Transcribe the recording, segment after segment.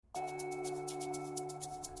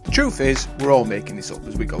Truth is, we're all making this up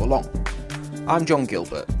as we go along. I'm John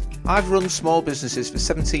Gilbert. I've run small businesses for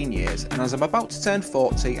 17 years, and as I'm about to turn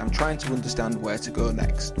 40, I'm trying to understand where to go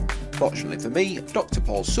next. Fortunately for me, Dr.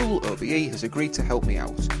 Paul Sewell, OBE, has agreed to help me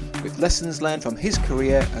out, with lessons learned from his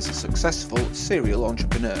career as a successful serial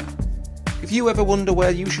entrepreneur. If you ever wonder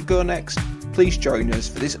where you should go next, please join us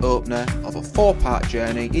for this opener of a 4-part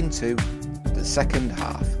journey into the second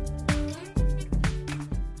half.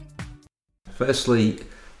 Firstly,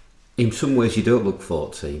 in some ways you don't look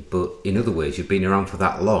 40, but in other ways you've been around for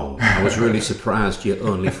that long. I was really surprised you're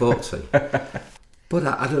only 40. But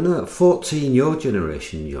I don't know, 40 in your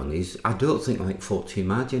generation, John, I don't think like 40 in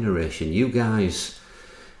my generation. You guys,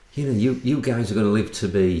 you guys are going to live to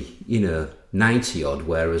be, 90 odd,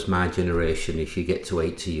 whereas my generation, if you get to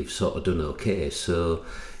 80, you've sort of done okay. So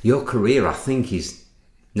your career, I think, is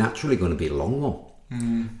naturally going to be a long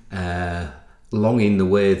one. Long in the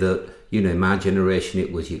way that, in my generation,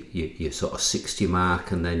 it was your sort of 60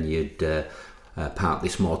 mark, and then you'd part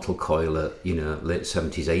this mortal coil at, late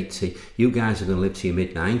 70s, 80. You guys are going to live to your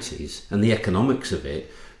mid-90s, and the economics of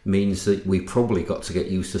it means that we probably got to get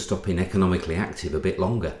used to stopping economically active a bit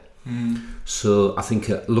longer. So I think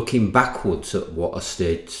looking backwards at what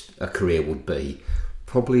a career would be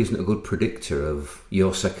probably isn't a good predictor of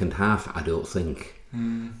your second half, I don't think.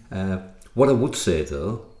 What I would say,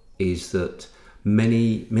 though, is that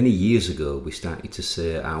many years ago we started to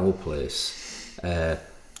say at our place,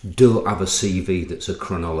 don't have a CV that's a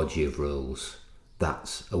chronology of roles.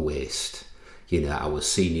 That's a waste. I was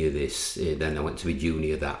senior this, then I went to be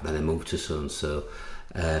junior that, then I moved to so-and-so.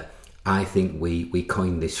 I think we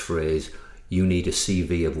coined this phrase, you need a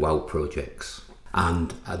CV of wow projects.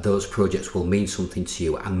 And those projects will mean something to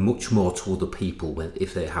you and much more to other people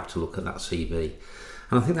if they have to look at that CV.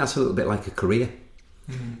 And I think that's a little bit like a career.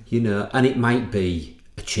 And it might be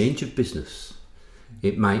a change of business.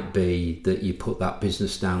 It might be that you put that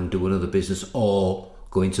business down, do another business, or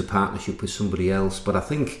go into partnership with somebody else. But I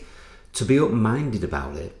think to be open-minded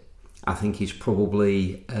about it, I think is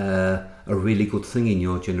probably a really good thing in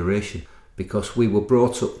your generation, because we were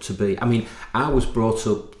brought up to be, I was brought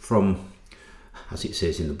up from, as it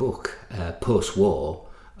says in the book, post-war,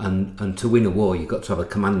 and to win a war you've got to have a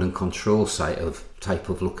command and control type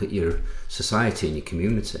of look at your society and your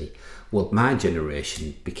community. Well, my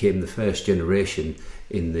generation became the first generation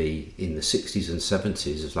in the 60s and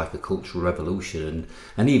 70s as like a cultural revolution,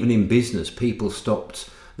 and even in business people stopped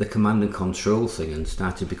the command and control thing and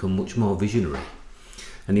started to become much more visionary.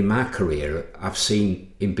 And in my career I've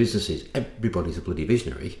seen in businesses everybody's a bloody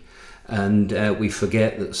visionary, and we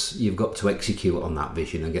forget that you've got to execute on that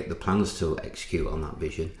vision and get the plans to execute on that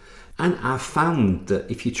vision. And I've found that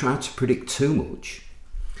if you try to predict too much,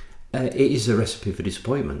 it is a recipe for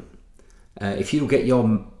disappointment. If you get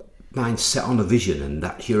your mind set on a vision and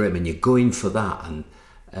that's your aim and you're going for that,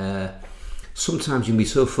 and sometimes you can be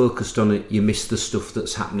so focused on it you miss the stuff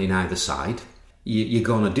that's happening either side. You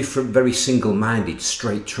go on a different, very single-minded,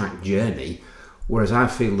 straight-track journey, whereas I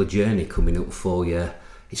feel the journey coming up for you,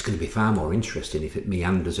 it's going to be far more interesting if it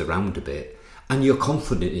meanders around a bit and you're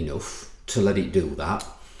confident enough to let it do that.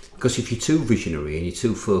 Because if you're too visionary and you're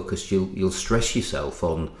too focused, you'll stress yourself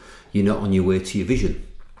on you're not on your way to your vision.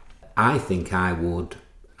 I think I would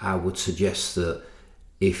suggest that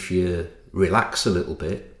if you relax a little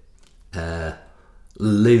bit,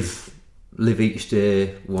 live each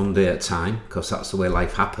day one day at a time, because that's the way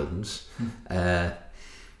life happens.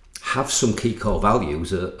 Have some key core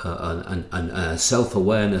values and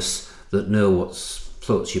self-awareness that know what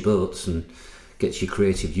floats your boats and gets your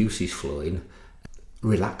creative juices flowing.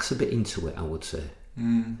 Relax a bit into it, I would say.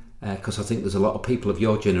 Because I think there's a lot of people of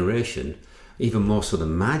your generation, even more so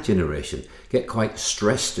than my generation, get quite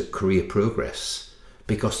stressed at career progress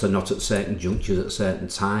because they're not at certain junctures at certain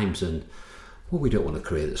times. And we don't want a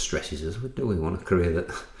career that stresses us, do we? We want a career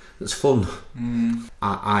that's fun.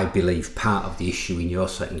 I believe part of the issue in your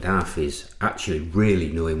second half is actually really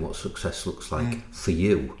knowing what success looks like for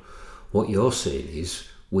you. What you're saying is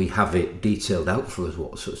we have it detailed out for us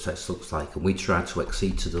what success looks like, and we try to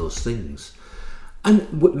accede to those things.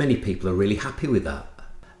 And many people are really happy with that,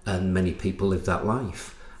 and many people live that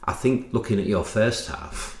life. I think looking at your first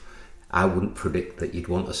half, I wouldn't predict that you'd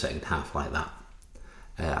want a second half like that.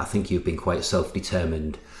 I think you've been quite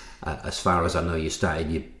self-determined. As far as I know, you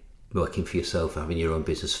started working for yourself, having your own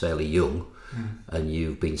business fairly young, and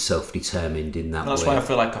you've been self-determined in that way. That's why I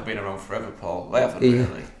feel like I've been around forever, Paul. I haven't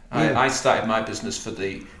really. I started my business for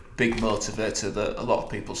the big motivator that a lot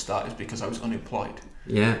of people start is because I was unemployed.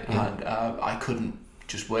 And I couldn't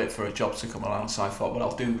just wait for a job to come along, so I thought, well,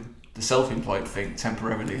 I'll do the self-employed thing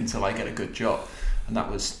temporarily until I get a good job. and that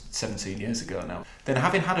was 17 years ago now. Then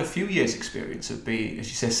having had a few years' experience of being, as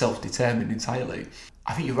you say, self-determined entirely,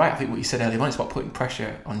 I think you're right. I think what you said earlier on is about putting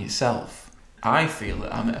pressure on yourself. I feel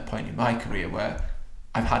that I'm at a point in my career where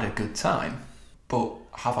I've had a good time, but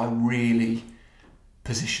have I really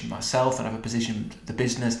positioned myself, and have I positioned the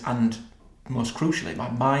business and, most crucially, my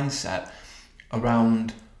mindset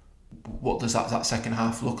around what does that second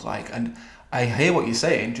half look like? And I hear what you're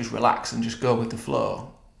saying, just relax and just go with the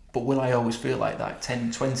flow. But will I always feel like that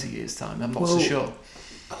 10, 20 years' time? I'm not so sure.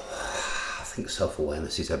 I think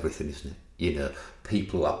self-awareness is everything, isn't it? You know,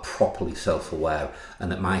 people are properly self-aware,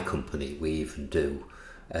 and at my company we even do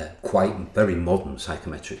quite very modern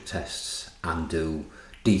psychometric tests and do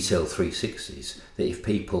detailed 360s, that if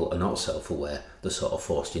people are not self-aware, they're sort of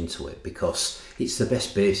forced into it, because it's the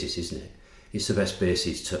best basis, isn't it? It's the best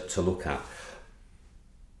basis to look at.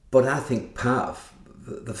 But I think part of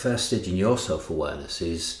the first stage in your self-awareness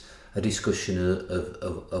is a discussion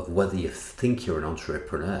of whether you think you're an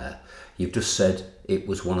entrepreneur. You've just said it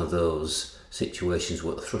was one of those situations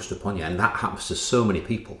where they're thrust upon you, and that happens to so many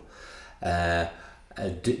people.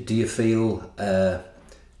 Do you feel...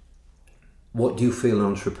 what do you feel an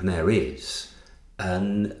entrepreneur is,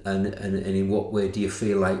 and in what way do you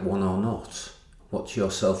feel like one or not? What's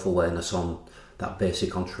your self-awareness on that basic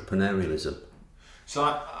entrepreneurialism?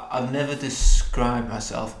 So I've never described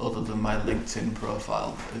myself other than my LinkedIn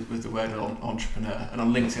profile with the word entrepreneur. And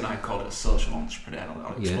on LinkedIn I call it a social entrepreneur.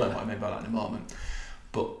 I'll explain what I mean by that in a moment.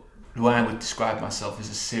 But the way I would describe myself is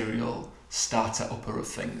a serial starter-upper of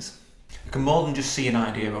things. I can more than just see an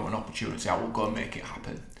idea or an opportunity, I will go and make it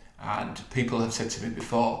happen. And people have said to me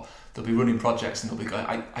before, they'll be running projects and they'll be going,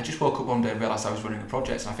 I just woke up one day and realised I was running a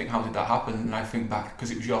project, and I think, how did that happen? And I think back,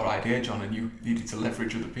 because it was your idea, John, and you needed to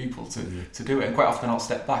leverage other people to do it. And quite often I'll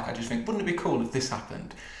step back, I just think, wouldn't it be cool if this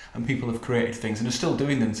happened? And people have created things and are still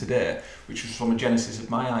doing them today, which was from a genesis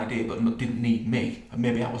of my idea, but didn't need me. And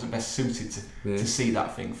maybe I wasn't best suited to see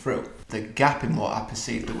that thing through. The gap in what I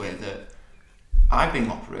perceive the way that I've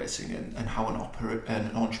been operating and how an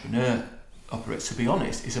entrepreneur operates, to be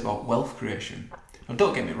honest, is about wealth creation. Now,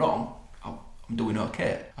 don't get me wrong, I'm doing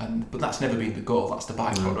okay, but that's never been the goal. That's the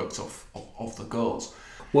byproduct of the goals.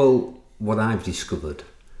 Well, what I've discovered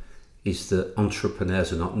is that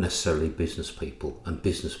entrepreneurs are not necessarily business people, and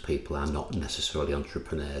business people are not necessarily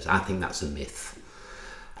entrepreneurs. I think that's a myth.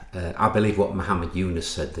 I believe what Muhammad Yunus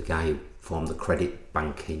said, the guy who formed the credit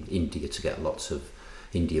bank in India to get lots of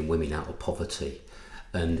Indian women out of poverty.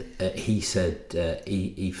 And he said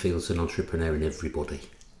he feels an entrepreneur in everybody.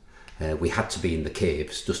 We had to be in the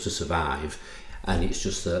caves just to survive, and it's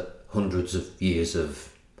just that hundreds of years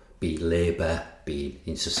of being labour, being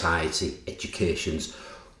in society, educations,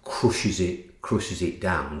 crushes it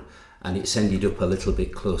down, and it's ended up a little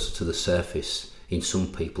bit closer to the surface in some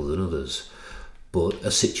people than others. But a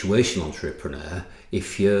situational entrepreneur,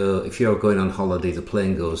 if you're going on holiday, the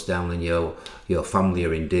plane goes down and your family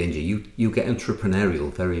are in danger, you get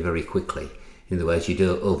entrepreneurial very, very quickly. In the ways you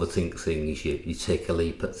don't overthink things, you take a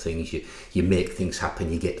leap at things, you make things happen,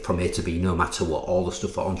 you get from A to B no matter what, all the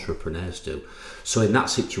stuff that entrepreneurs do. So in that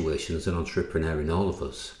situation, there's an entrepreneur in all of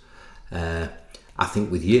us. I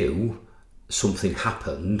think with you, something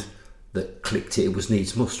happened that clicked it. It was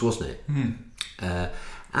needs must, wasn't it?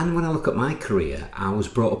 And when I look at my career, I was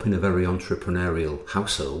brought up in a very entrepreneurial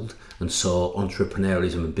household and saw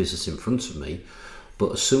entrepreneurialism and business in front of me.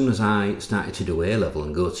 But as soon as I started to do A-level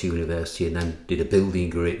and go to university and then did a building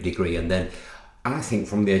degree, and then I think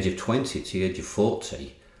from the age of 20 to the age of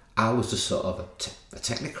 40, I was just sort of a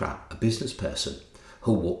technocrat, a business person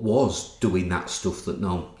who was doing that stuff that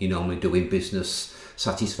you normally do in business,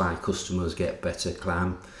 satisfy customers, get better,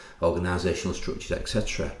 climb organisational structures,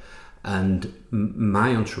 etc. And my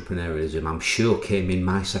entrepreneurialism, I'm sure, came in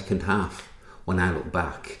my second half when I look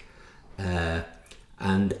back.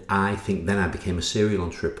 And I think then I became a serial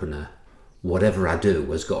entrepreneur. Whatever I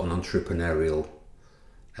do has got an entrepreneurial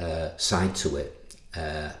side to it.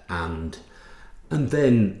 And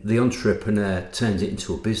then the entrepreneur turns it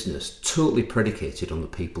into a business totally predicated on the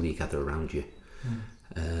people you gather around you.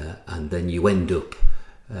 And then you end up,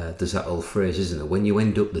 there's that old phrase, isn't there? When you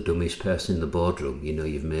end up the dumbest person in the boardroom, you know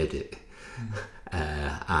you've made it.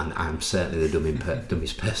 And I'm certainly the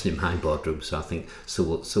dumbest person in my boardroom, so I think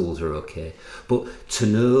souls are okay. But to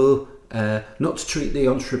know, not to treat the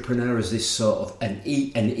entrepreneur as this sort of an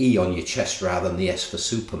E on your chest rather than the S for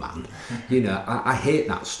Superman. You know, I hate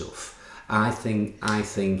that stuff. I think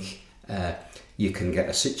you can get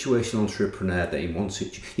a situational entrepreneur that in one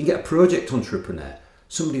situation, you can get a project entrepreneur,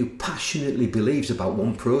 somebody who passionately believes about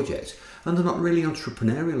one project, and they're not really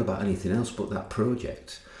entrepreneurial about anything else but that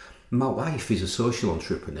project. My wife is a social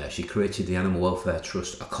entrepreneur. She created the Animal Welfare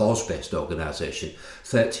Trust, a cause-based organisation,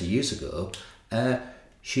 30 years ago.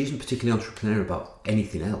 She isn't particularly entrepreneurial about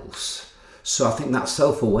anything else. So I think that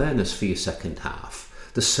self-awareness for your second half,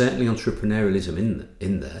 there's certainly entrepreneurialism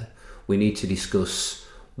in there. We need to discuss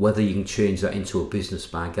whether you can change that into a business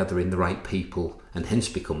by gathering the right people and hence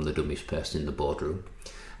become the dumbest person in the boardroom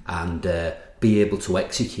and be able to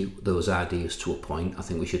execute those ideas to a point. I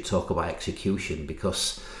think we should talk about execution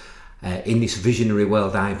because in this visionary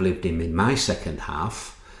world I've lived in my second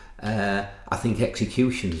half, I think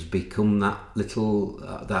execution's become that little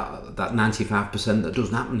that 95% that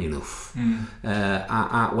doesn't happen enough.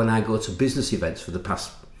 When I go to business events for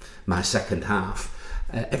my second half,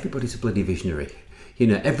 everybody's a bloody visionary.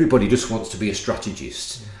 Everybody just wants to be a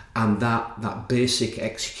strategist, and that basic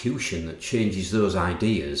execution that changes those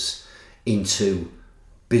ideas into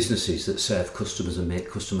businesses that serve customers and make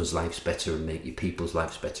customers' lives better and make your people's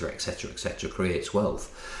lives better, etc., creates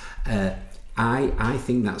wealth. I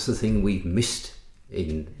think that's the thing we've missed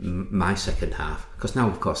in my second half, because now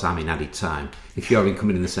of course I'm in added time. If you're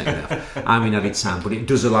coming in the second half, I'm in added time, but it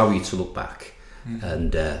does allow you to look back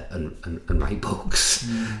and write books.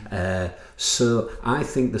 So I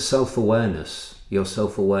think the your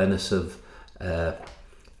self-awareness of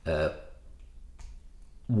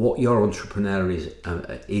what your entrepreneur is and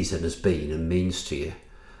has been and means to you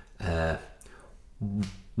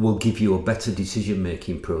will give you a better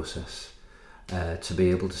decision-making process to be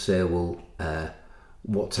able to say,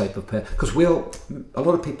 what type of person? Because a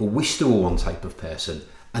lot of people wish they were one type of person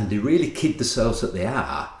and they really kid themselves that they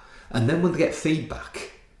are, and then when they get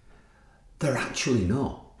feedback, they're actually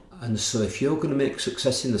not. And so if you're going to make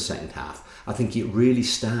success in the second half, I think it really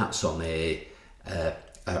starts on a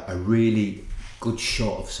really good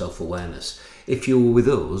shot of self-awareness. If you were with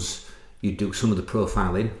us, you'd do some of the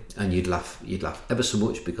profiling and you'd laugh ever so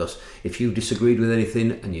much, because if you disagreed with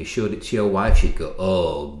anything and you showed it to your wife, she'd go,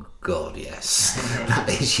 "Oh God, yes, that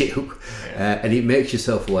is you." And it makes you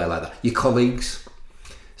self-aware like that. Your colleagues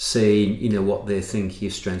saying, what they think your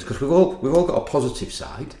strengths, because we've all got a positive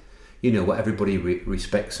side, what everybody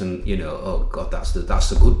respects, and oh God, that's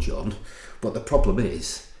the good John. But the problem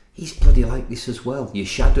is, he's bloody like this as well. Your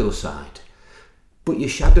shadow side, but your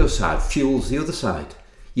shadow side fuels the other side.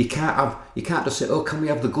 You can't just say, "Oh, can we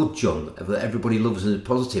have the good John that everybody loves and is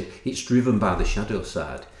positive?" It's driven by the shadow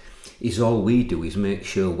side. All we do is make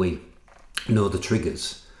sure we know the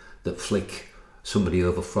triggers that flick somebody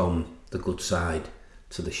over from the good side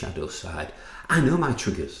to the shadow side. I know my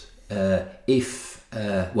triggers.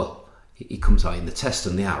 It comes out in the test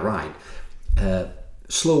and they are right.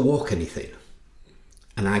 Slow walk anything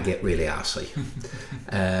and I get really arsey.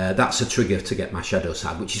 That's a trigger to get my shadow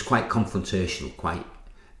side, which is quite confrontational.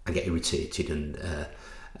 I get irritated and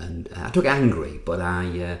I don't get angry, but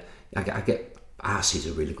I get arsey is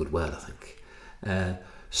a really good word, I think.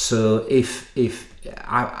 So if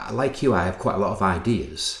I like you, I have quite a lot of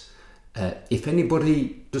ideas. If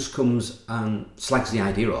anybody just comes and slags the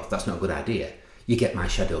idea off, that's not a good idea. You get my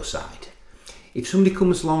shadow side. If somebody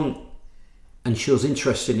comes along and shows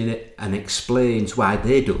interest in it and explains why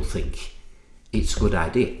they don't think it's a good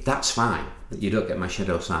idea, that's fine. You don't get my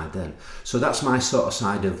shadow side then. So that's my sort of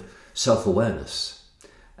side of self-awareness.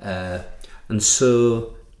 And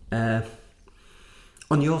so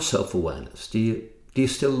on your self-awareness, do you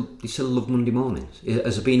still love Monday mornings?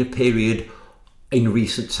 Has there been a period in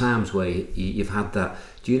recent times where you've had that?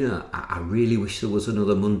 Do you know? I really wish there was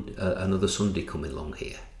another Sunday coming along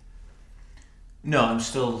here. No, I'm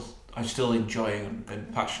still enjoying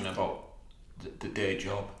and passionate about the day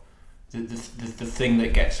job. The thing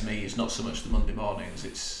that gets me is not so much the Monday mornings.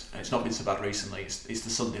 It's not been so bad recently. It's the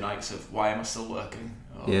Sunday nights of why am I still working?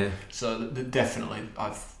 So definitely,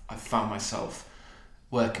 I've found myself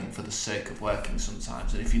working for the sake of working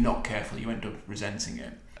sometimes, and if you're not careful, you end up resenting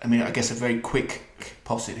it. I mean, I guess a very quick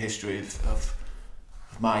potted history of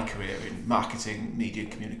my career in marketing, media,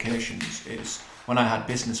 communications is when I had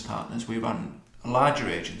business partners. We ran a larger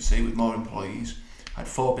agency with more employees. I had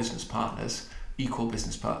 4 business partners, equal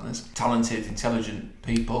business partners, talented, intelligent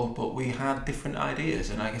people, but we had different ideas,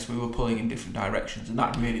 and I guess we were pulling in different directions, and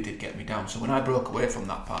that really did get me down. So when I broke away from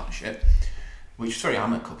that partnership, which was very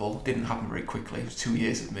amicable, didn't happen very quickly, it was 2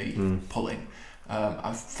 years of me pulling,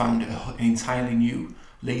 I found an entirely new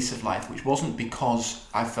lease of life, which wasn't because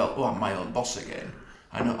I felt, I'm my own boss again.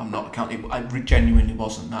 I know I'm not accountable. I genuinely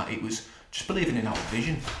wasn't that. It was just believing in our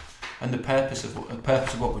vision and the purpose of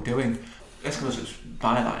what we're doing. Eskimos'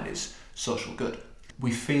 byline is social good.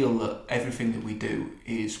 We feel that everything that we do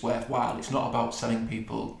is worthwhile. It's not about selling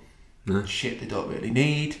people shit they don't really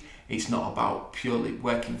need. It's not about purely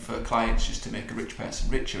working for clients just to make a rich person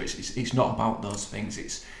richer. It's not about those things.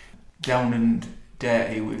 It's down and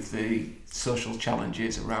dirty with the social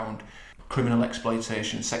challenges around criminal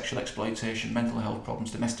exploitation, sexual exploitation, mental health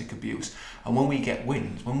problems, domestic abuse. And when we get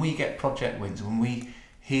wins, when we get project wins, when we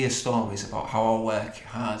hear stories about how our work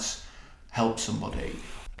has helped somebody,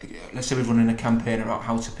 let's say we're running a campaign about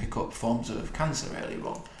how to pick up forms of cancer earlier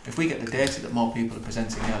on. If we get the data that more people are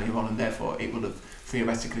presenting earlier on and therefore it will have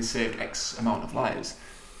theoretically saved X amount of lives,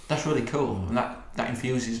 that's really cool. And that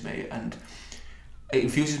infuses me. And it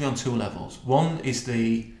infuses me on two levels. One is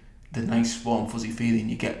the nice, warm, fuzzy feeling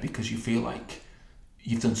you get because you feel like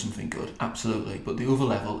you've done something good, absolutely. But the other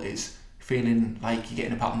level is feeling like you're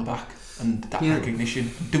getting a pat on the back and that recognition,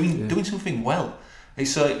 doing something well.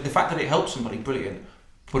 It's the fact that it helps somebody, brilliant.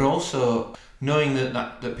 But also knowing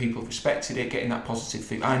that people respected it, getting that positive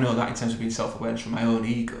feeling. I know that in terms of being self-awareness from my own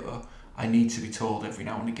ego, I need to be told every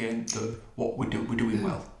now and again that what we're doing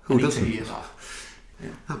well. Who doesn't? To hear that.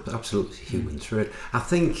 Yeah. Absolutely human thread. I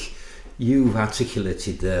think you've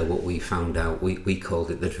articulated there what we found out. We called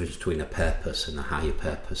it the difference between a purpose and a higher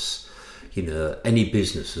purpose. You know, any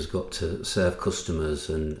business has got to serve customers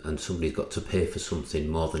and somebody's got to pay for something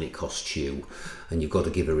more than it costs you, and you've got to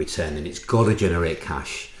give a return, and it's got to generate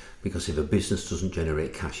cash, because if a business doesn't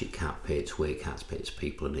generate cash, it can't pay its way, it can't pay its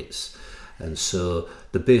people, and so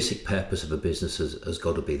the basic purpose of a business has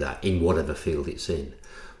got to be that in whatever field it's in.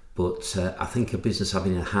 But I think a business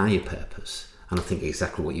having a higher purpose, and I think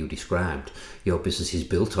exactly what you described, your business is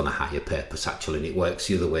built on a higher purpose actually, and it works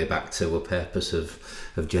the other way back to a purpose of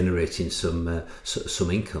generating some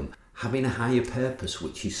income. Having a higher purpose,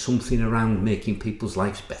 which is something around making people's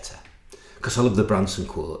lives better. Because I love the Branson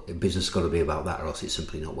quote, a business has got to be about that or else it's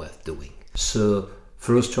simply not worth doing. So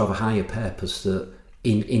for us to have a higher purpose that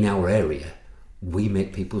in our area, we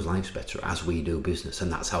make people's lives better as we do business,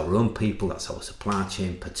 and that's our own people, that's our supply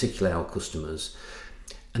chain, particularly our customers.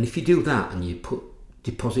 And if you do that and you put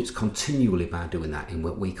deposits continually by doing that in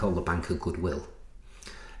what we call the bank of goodwill,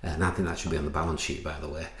 and I think that should be on the balance sheet, by the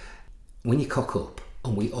way, when you cock up,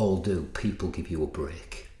 and we all do, people give you a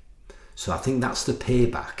break. So I think that's the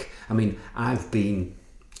payback. I mean,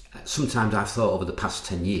 sometimes I've thought over the past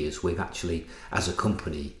 10 years, we've actually, as a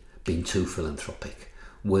company, been too philanthropic.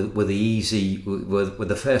 We're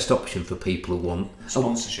the first option for people who want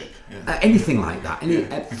sponsorship, anything like that.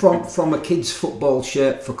 From a kid's football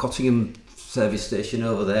shirt for Cottingham service station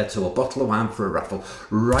over there to a bottle of wine for a raffle,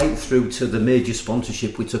 right through to the major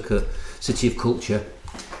sponsorship. We took a City of Culture,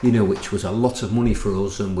 which was a lot of money for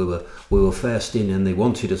us, and we were first in, and they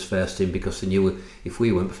wanted us first in because they knew if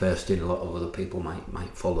we went first in, a lot of other people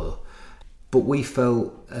might follow. But we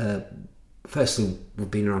felt. Firstly, we've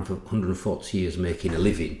been around for 140 years making a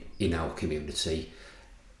living in our community.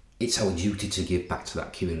 It's our duty to give back to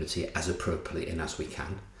that community as appropriately and as we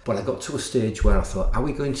can. But I got to a stage where I thought, are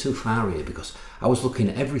we going too far here? Because I was looking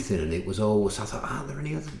at everything and it was always, I thought, are there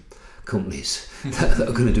any other companies that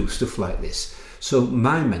are going to do stuff like this? So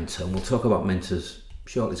my mentor, and we'll talk about mentors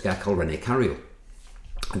shortly, is a guy called René Carriel.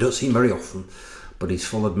 I don't see him very often, but he's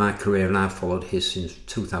followed my career and I've followed his since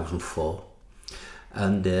 2004.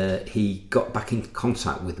 And he got back in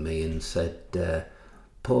contact with me and said,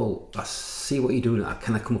 Paul, I see what you're doing,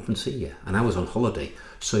 can I come up and see you? And I was on holiday,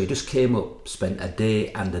 so he just came up, spent a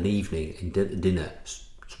day and an evening in dinner,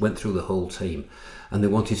 went through the whole team, and they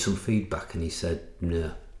wanted some feedback, and he said,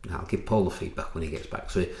 no, I'll give Paul the feedback when he gets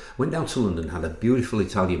back. So he went down to London, had a beautiful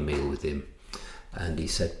Italian meal with him, and he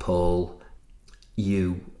said, Paul,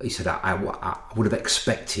 I would have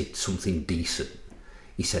expected something decent.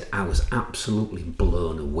 He said, I was absolutely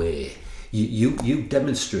blown away. You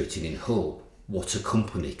demonstrated in Hull what a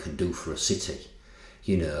company can do for a city,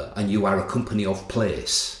 and you are a company of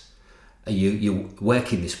place. You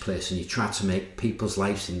work in this place and you try to make people's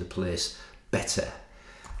lives in the place better.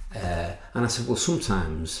 And I said, well,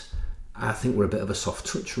 sometimes I think we're a bit of a soft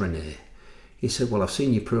touch, René. He said, well, I've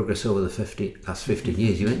seen your progress over the last 15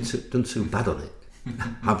 years. You ain't done too bad on it.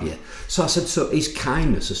 Have you? So I said, so is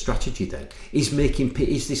kindness a strategy then? Is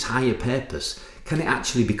this higher purpose? Can it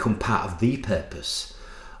actually become part of the purpose?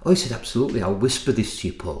 Oh, he said, absolutely. I'll whisper this to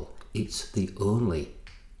you, Paul. It's the only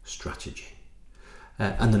strategy.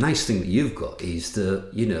 And the nice thing that you've got is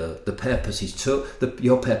the purpose is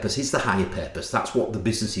your purpose is the higher purpose. That's what the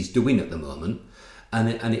business is doing at the moment, and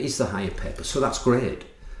it is the higher purpose. So that's great.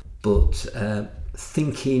 But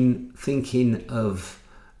thinking of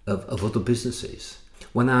other businesses.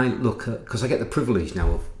 When I look at, because I get the privilege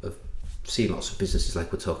now of seeing lots of businesses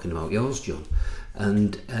like we're talking about yours, John,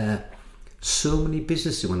 and so many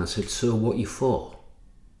businesses, when I said, so what you for?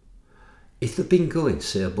 if they've been going,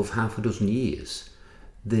 say, above half a dozen years,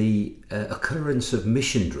 the occurrence of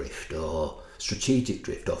mission drift or strategic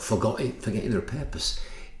drift or forgetting their purpose,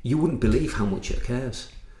 you wouldn't believe how much it occurs.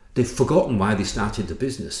 They've forgotten why they started the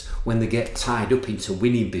business when they get tied up into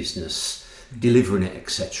winning business, delivering it,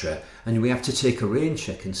 etc. And we have to take a rain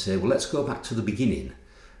check and say, well, let's go back to the beginning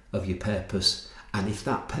of your purpose. And if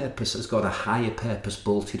that purpose has got a higher purpose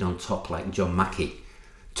bolted on top, like John Mackey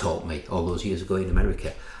taught me all those years ago in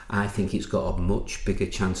America, I think it's got a much bigger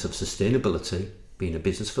chance of sustainability, being a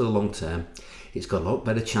business for the long term. It's got a lot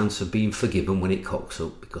better chance of being forgiven when it cocks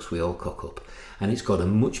up, because we all cock up. And it's got a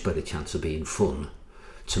much better chance of being fun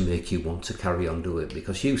to make you want to carry on doing it.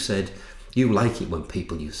 Because you said you like it when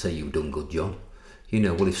you say you've done good, John.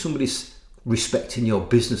 Well, if somebody's respecting your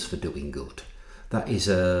business for doing good, that is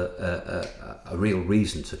a real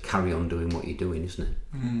reason to carry on doing what you're doing, isn't it?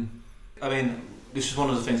 Mm. I mean, this is one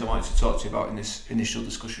of the things I wanted to talk to you about in this initial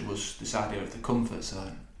discussion, was this idea of the comfort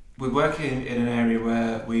zone. We're working in an area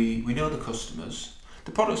where we know the customers.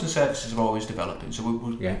 The products and services are always developing, so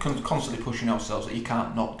we're constantly pushing ourselves that you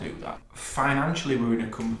can't not do that. Financially, we're in a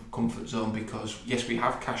comfort zone because, yes, we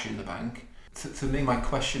have cash in the bank. For me, my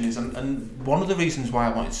question is, and one of the reasons why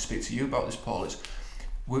I wanted to speak to you about this, Paul, is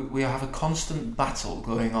we have a constant battle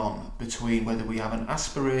going on between whether we have an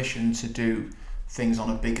aspiration to do things on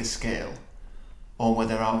a bigger scale or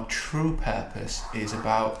whether our true purpose is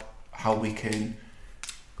about how we can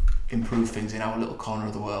improve things in our little corner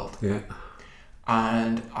of the world. Yeah.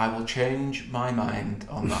 And I will change my mind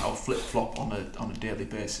on that. I'll flip-flop on a daily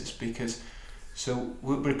basis, because so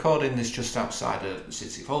we're recording this just outside of the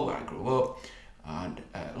city of Hull, where I grew up, and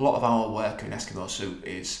a lot of our work in Eskimo Soup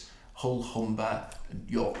is Hull, Humber and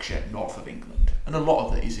Yorkshire, north of England, and a lot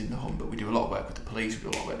of it is in the Humber. We do a lot of work with the police, we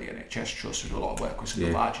do a lot of work with the NHS Trust, we do a lot of work with some of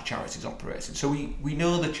the larger charities operating. So we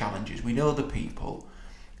know the challenges, we know the people,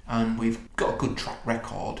 and we've got a good track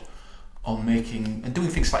record on making and doing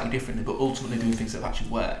things slightly differently, but ultimately doing things that have actually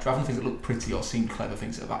worked, rather than things that look pretty or seem clever,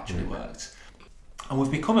 things that have actually worked. And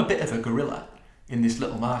we've become a bit of a gorilla in this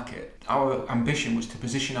little market. Our ambition was to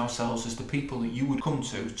position ourselves as the people that you would come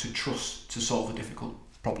to trust to solve a difficult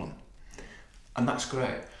problem. And that's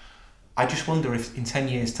great. I just wonder if in 10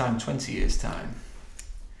 years' time, 20 years' time,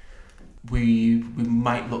 we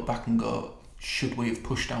might look back and go, should we have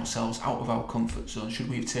pushed ourselves out of our comfort zone? Should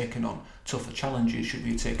we have taken on tougher challenges? Should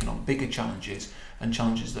we have taken on bigger challenges and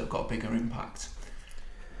challenges that have got bigger impact?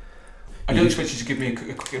 I don't expect you to give me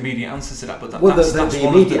a quick immediate answer to that, but that's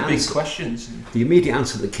one of the big questions. The immediate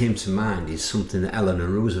answer that came to mind is something that Eleanor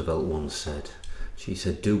Roosevelt once said. She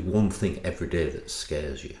said, do one thing every day that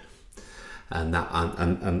scares you. And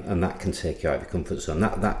that can take you out of your comfort zone.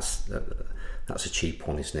 That's a cheap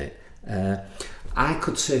one, isn't it? I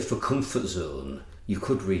could say for comfort zone, you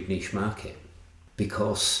could read niche market,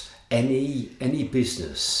 because any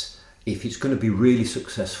business, if it's going to be really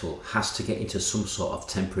successful, has to get into some sort of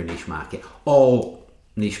temporary niche market. All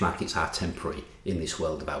niche markets are temporary in this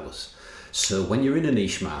world of ours. So when you're in a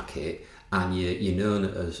niche market and you're known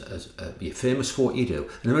as you're famous for what you do.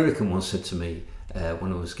 An American once said to me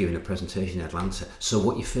when I was giving a presentation in Atlanta, so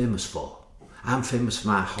what are you famous for? I'm famous for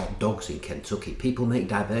my hot dogs in Kentucky. People make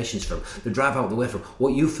diversions from, they drive out the way from, what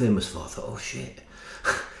are you famous for? I thought, oh shit,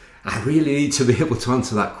 I really need to be able to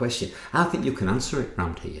answer that question. I think you can answer it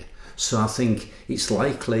around here. So I think it's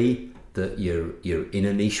likely that you're in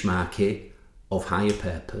a niche market of higher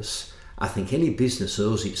purpose. I think any business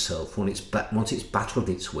owes itself, once it's battled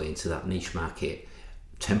its way into that niche market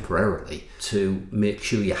temporarily, to make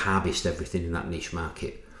sure you harvest everything in that niche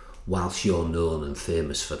market whilst you're known and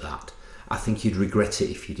famous for that. I think you'd regret it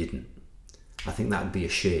if you didn't. I think that would be a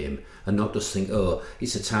shame, and not just think, oh,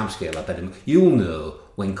 it's a timescale, I better... You'll know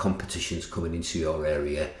when competition's coming into your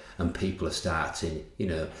area and people are starting,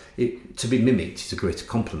 to be mimicked is a greater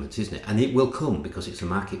compliment, isn't it? And it will come because it's a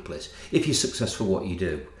marketplace, if you're successful what you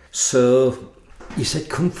do. So, you said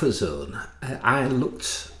comfort zone. I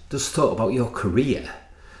thought about your career.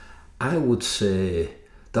 I would say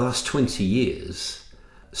the last 20 years,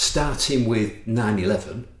 starting with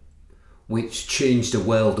 9/11, which changed the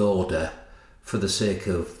world order for the sake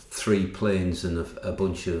of 3 planes and a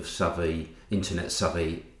bunch of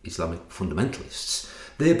internet-savvy Islamic fundamentalists.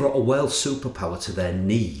 They brought a world superpower to their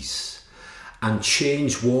knees and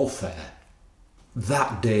changed warfare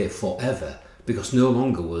that day forever, because no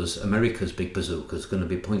longer was America's big bazookas going to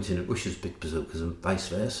be pointing at Russia's big bazookas and vice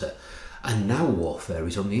versa. And now warfare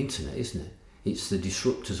is on the internet, isn't it? It's the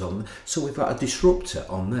disruptors on there. So we've got a disruptor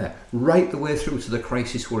on there right the way through to the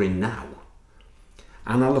crisis we're in now.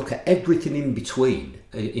 And I look at everything in between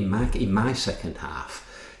in my second half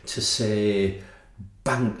to say,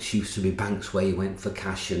 banks used to be banks where you went for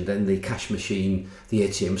cash, and then the cash machine, the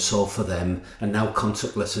ATM, saw for them, and now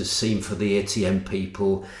contactless is seen for the ATM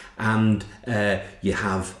people, and you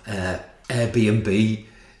have Airbnb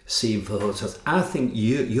seen for hotels. I think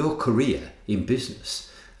your career in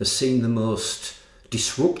business has seen the most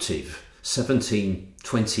disruptive 17,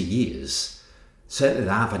 20 years, certainly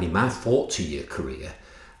that I've had in my 40-year career,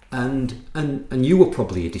 and you were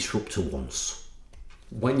probably a disruptor once.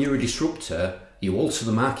 When you're a disruptor, you alter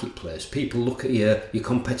the marketplace. People look at you, your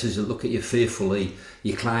competitors look at you fearfully,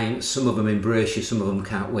 your clients, some of them embrace you, some of them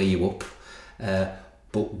can't weigh you up.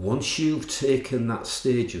 But once you've taken that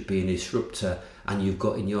stage of being a disruptor and you've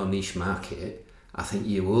got in your niche market, I think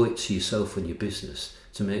you owe it to yourself and your business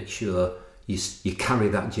to make sure you carry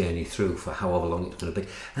that journey through for however long it's going to be.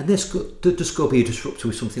 And just go be a disruptor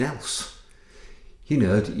with something else. You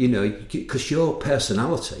know, because your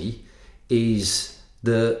personality is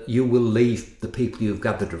that you will leave the people you've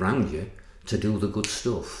gathered around you to do the good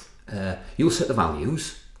stuff. You'll set the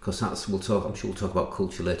values, because I'm sure we'll talk about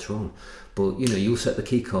culture later on, but you'll set the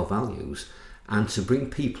key core values, and to bring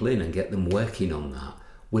people in and get them working on that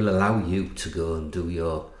will allow you to go and do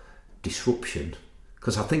your disruption,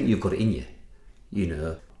 because I think you've got it in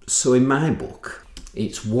you. So in my book,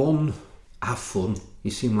 it's one, have fun. You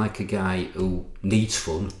seem like a guy who needs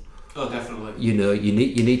fun. Oh, definitely. You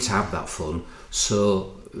need to have that fun.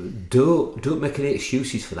 So don't make any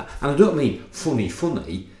excuses for that. And I don't mean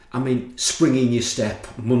funny. I mean spring in your step,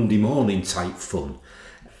 Monday morning type fun.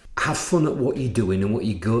 Have fun at what you're doing and what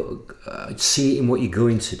you see it in what you're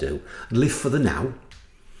going to do. Live for the now,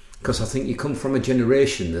 because I think you come from a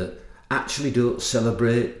generation that actually don't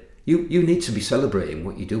celebrate. You need to be celebrating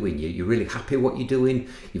what you're doing. You're really happy what you're doing.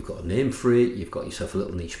 You've got a name for it. You've got yourself a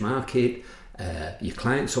little niche market. Your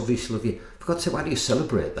clients obviously love you. For God's sake, why do you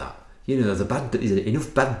celebrate that?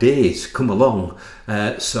 Enough bad days come along.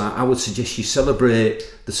 So I would suggest you celebrate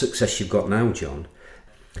the success you've got now, John.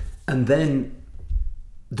 And then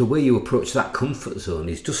the way you approach that comfort zone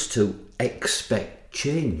is just to expect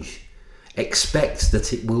change. Expect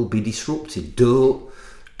that it will be disrupted. Don't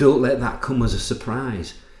let that come as a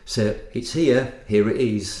surprise. So it's here it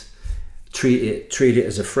is. Treat it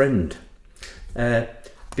as a friend.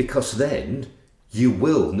 Because then you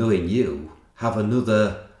will, knowing you, have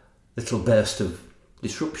another little burst of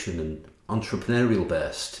disruption and entrepreneurial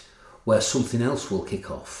burst where something else will kick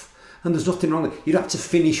off. And there's nothing wrong with it. You'd have to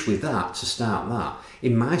finish with that to start that.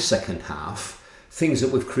 In my second half, things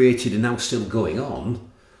that we've created are now still going on,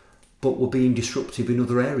 but we're being disruptive in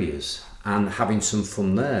other areas and having some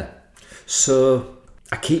fun there. So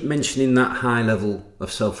I keep mentioning that high level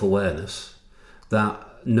of self-awareness, that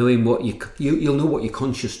knowing what you'll know what your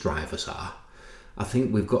conscious drivers are. I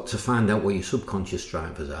think we've got to find out what your subconscious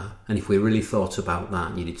drivers are, and if we really thought about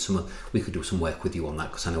that and you did we could do some work with you on that,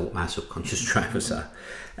 because I know what my subconscious drivers are.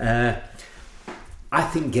 I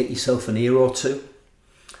think get yourself an ear or two.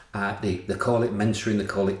 They call it mentoring, they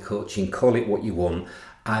call it coaching, call it what you want.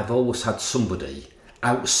 I've always had somebody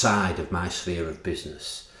outside of my sphere of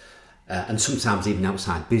business, and sometimes even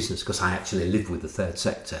outside business, because I actually live with the third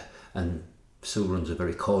sector, and Sue runs a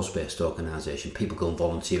very cause-based organisation. People go and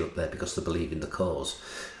volunteer up there because they believe in the cause,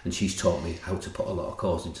 and she's taught me how to put a lot of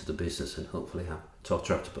cause into the business, and hopefully I've taught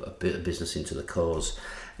her how to put a bit of business into the cause.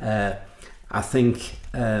 I think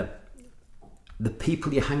the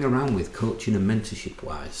people you hang around with, coaching and mentorship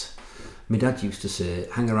wise, my dad used to say,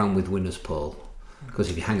 hang around with winners, Paul,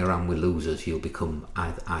 because if you hang around with losers, you'll become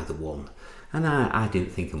either one. And I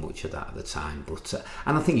didn't think of much of that at the time, but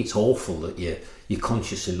and I think it's awful that you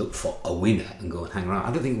consciously look for a winner and go and hang around.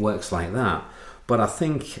 I don't think it works like that, but I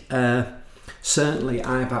think certainly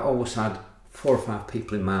I've always had 4 or 5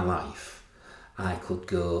 people in my life I could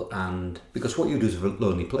go, and because what you do is a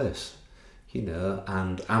lonely place,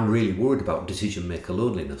 and I'm really worried about decision maker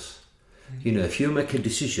loneliness. If you make a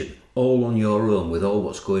decision all on your own with all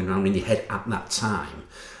what's going on in your head at that time,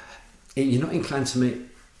 you're not inclined to make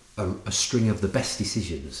a string of the best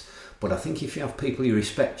decisions. But I think if you have people you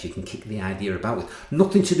respect, you can kick the idea about with.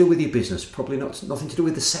 Nothing to do with your business, probably nothing to do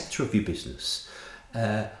with the sector of your business.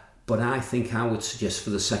 But I think I would suggest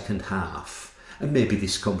for the second half, and maybe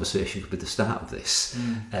this conversation could be the start of this,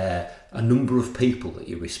 a number of people that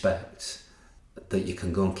you respect, that you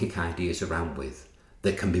can go and kick ideas around with,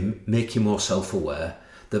 that can make you more self-aware,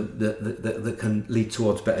 that can lead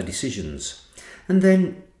towards better decisions. And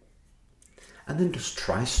then just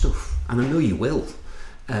try stuff, and I know you will.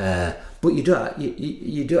 But you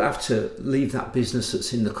don't have to leave that business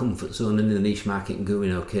that's in the comfort zone and in the niche market and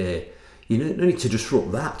going, okay, you don't need to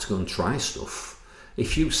disrupt that to go and try stuff.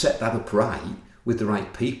 If you set that up right with the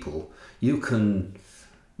right people, you can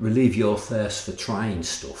relieve your thirst for trying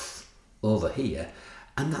stuff over here.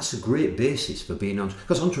 And that's a great basis for being on,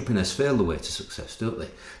 because entrepreneurs fail the way to success, don't they?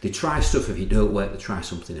 They try stuff. If you don't work, they try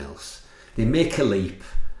something else. They make a leap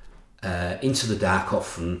into the dark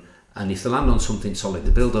often, and if they land on something solid,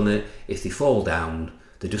 they build on it. If they fall down,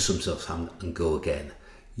 they dust themselves and go again.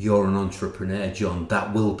 You're an entrepreneur, John.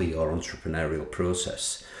 That will be your entrepreneurial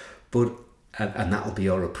process, and that'll be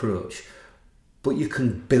your approach. But you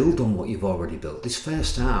can build on what you've already built. This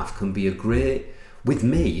first half can be with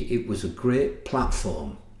me, it was a great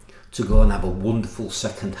platform to go and have a wonderful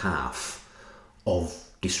second half of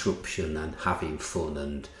disruption and having fun,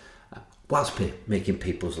 and whilst making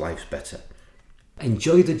people's lives better.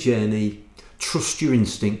 Enjoy the journey, trust your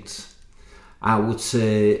instincts. I would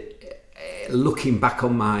say, looking back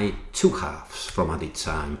on my 2 halves from Added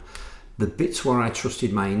Time, the bits where I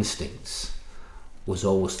trusted my instincts was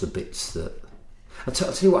always the bits that... I'll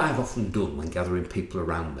tell you what I've often done when gathering people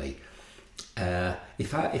around me.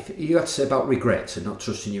 If you had to say about regrets and not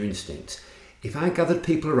trusting your instincts, if I gathered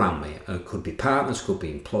people around me, it could be partners, could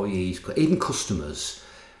be employees, even customers,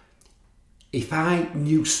 if I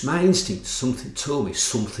knew my instincts, something told me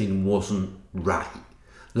something wasn't right,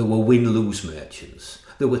 there were win-lose merchants,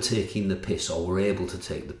 they were taking the piss or were able to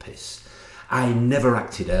take the piss, I never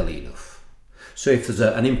acted early enough. So if there's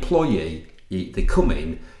an employee, they come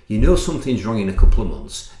in, you know something's wrong in a couple of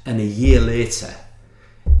months, and a year later,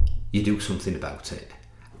 you do something about it.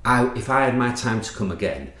 If I had my time to come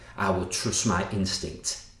again, I would trust my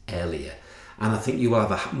instinct earlier. And I think you will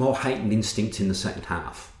have a more heightened instinct in the second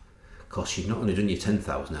half. Because you've not only done your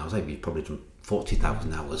 10,000 hours, you've probably done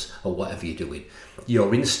 40,000 hours or whatever you're doing.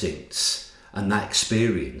 Your instincts and that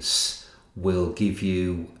experience will give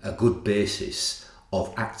you a good basis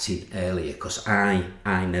of acting earlier, because I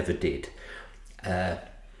never did. I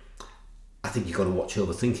think you've got to watch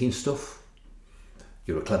overthinking stuff.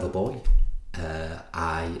 You're a clever boy.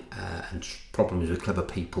 And problems with clever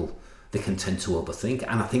people, they can tend to overthink.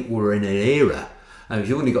 And I think we're in an era, and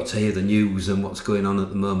you've only got to hear the news and what's going on at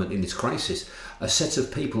the moment in this crisis, a set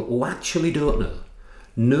of people who actually don't know.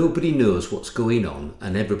 Nobody knows what's going on,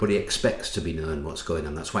 and everybody expects to be known what's going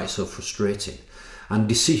on. That's why it's so frustrating. And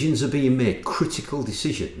decisions are being made, critical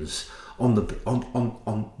decisions, on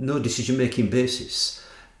no decision-making basis.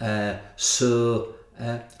 So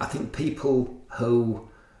I think people who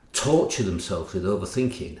torture themselves with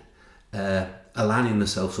overthinking are lining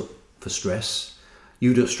themselves up for stress.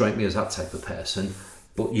 You don't strike me as that type of person,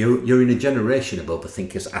 but you're in a generation of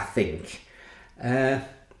overthinkers, I think.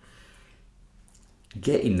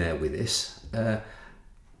 Getting there with this,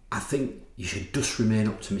 I think you should just remain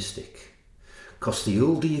optimistic, because the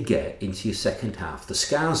older you get into your second half, the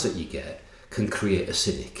scars that you get can create a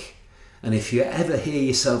cynic. And if you ever hear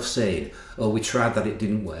yourself saying, "Oh, we tried that, it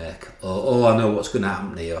didn't work," or "Oh, I know what's going to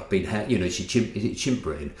happen here, I've been hurt," is it chimp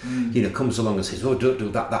brain, comes along and says, "Oh, don't do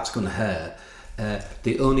that, that's going to hurt."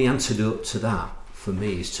 The only antidote to that, for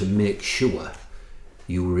me, is to make sure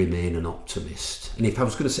you remain an optimist. And if I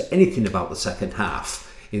was going to say anything about the second half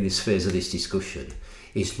in this phase of this discussion,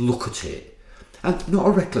 is look at it, and not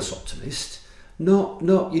a reckless optimist. Not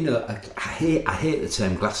I hate the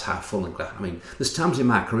term glass half full and glass. I mean, there's times in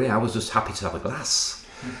my career I was just happy to have a glass,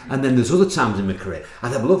 and then there's other times in my career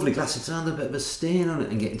I'd have a lovely glass and turn a bit of a stain on it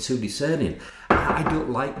and getting too discerning. I don't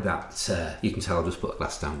like that. You can tell I just put a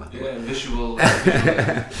glass down, by the way. Visual.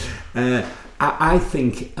 I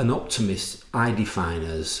think an optimist I define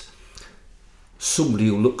as somebody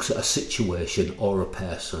who looks at a situation or a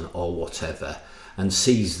person or whatever and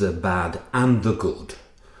sees the bad and the good,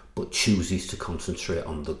 but chooses to concentrate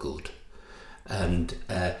on the good. And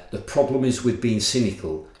the problem is with being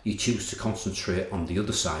cynical, you choose to concentrate on the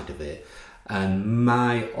other side of it. And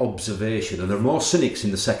my observation, and there are more cynics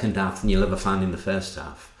in the second half than you'll ever find in the first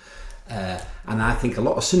half. And I think a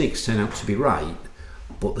lot of cynics turn out to be right,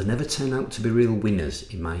 but they never turn out to be real winners,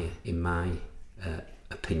 in my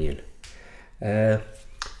opinion.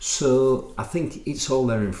 So I think it's all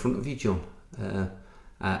there in front of you, John.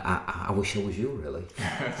 I wish I was you, really.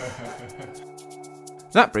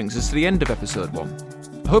 That brings us to the end of episode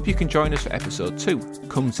 1. I hope you can join us for episode 2,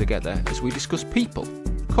 Come Together, as we discuss people.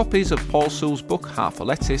 Copies of Paul Sewell's book Half a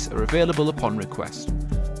Lettuce are available upon request.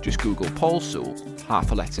 Just Google Paul Sewell,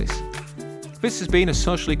 Half a Lettuce. This has been a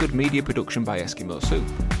socially good media production by Eskimo Soup.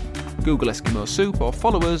 Google Eskimo Soup or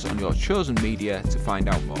follow us on your chosen media to find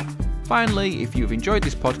out more. Finally, if you've enjoyed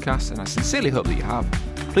this podcast, and I sincerely hope that you have,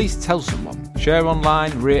 please tell someone. Share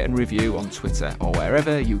online, rate and review on Twitter or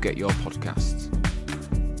wherever you get your podcasts.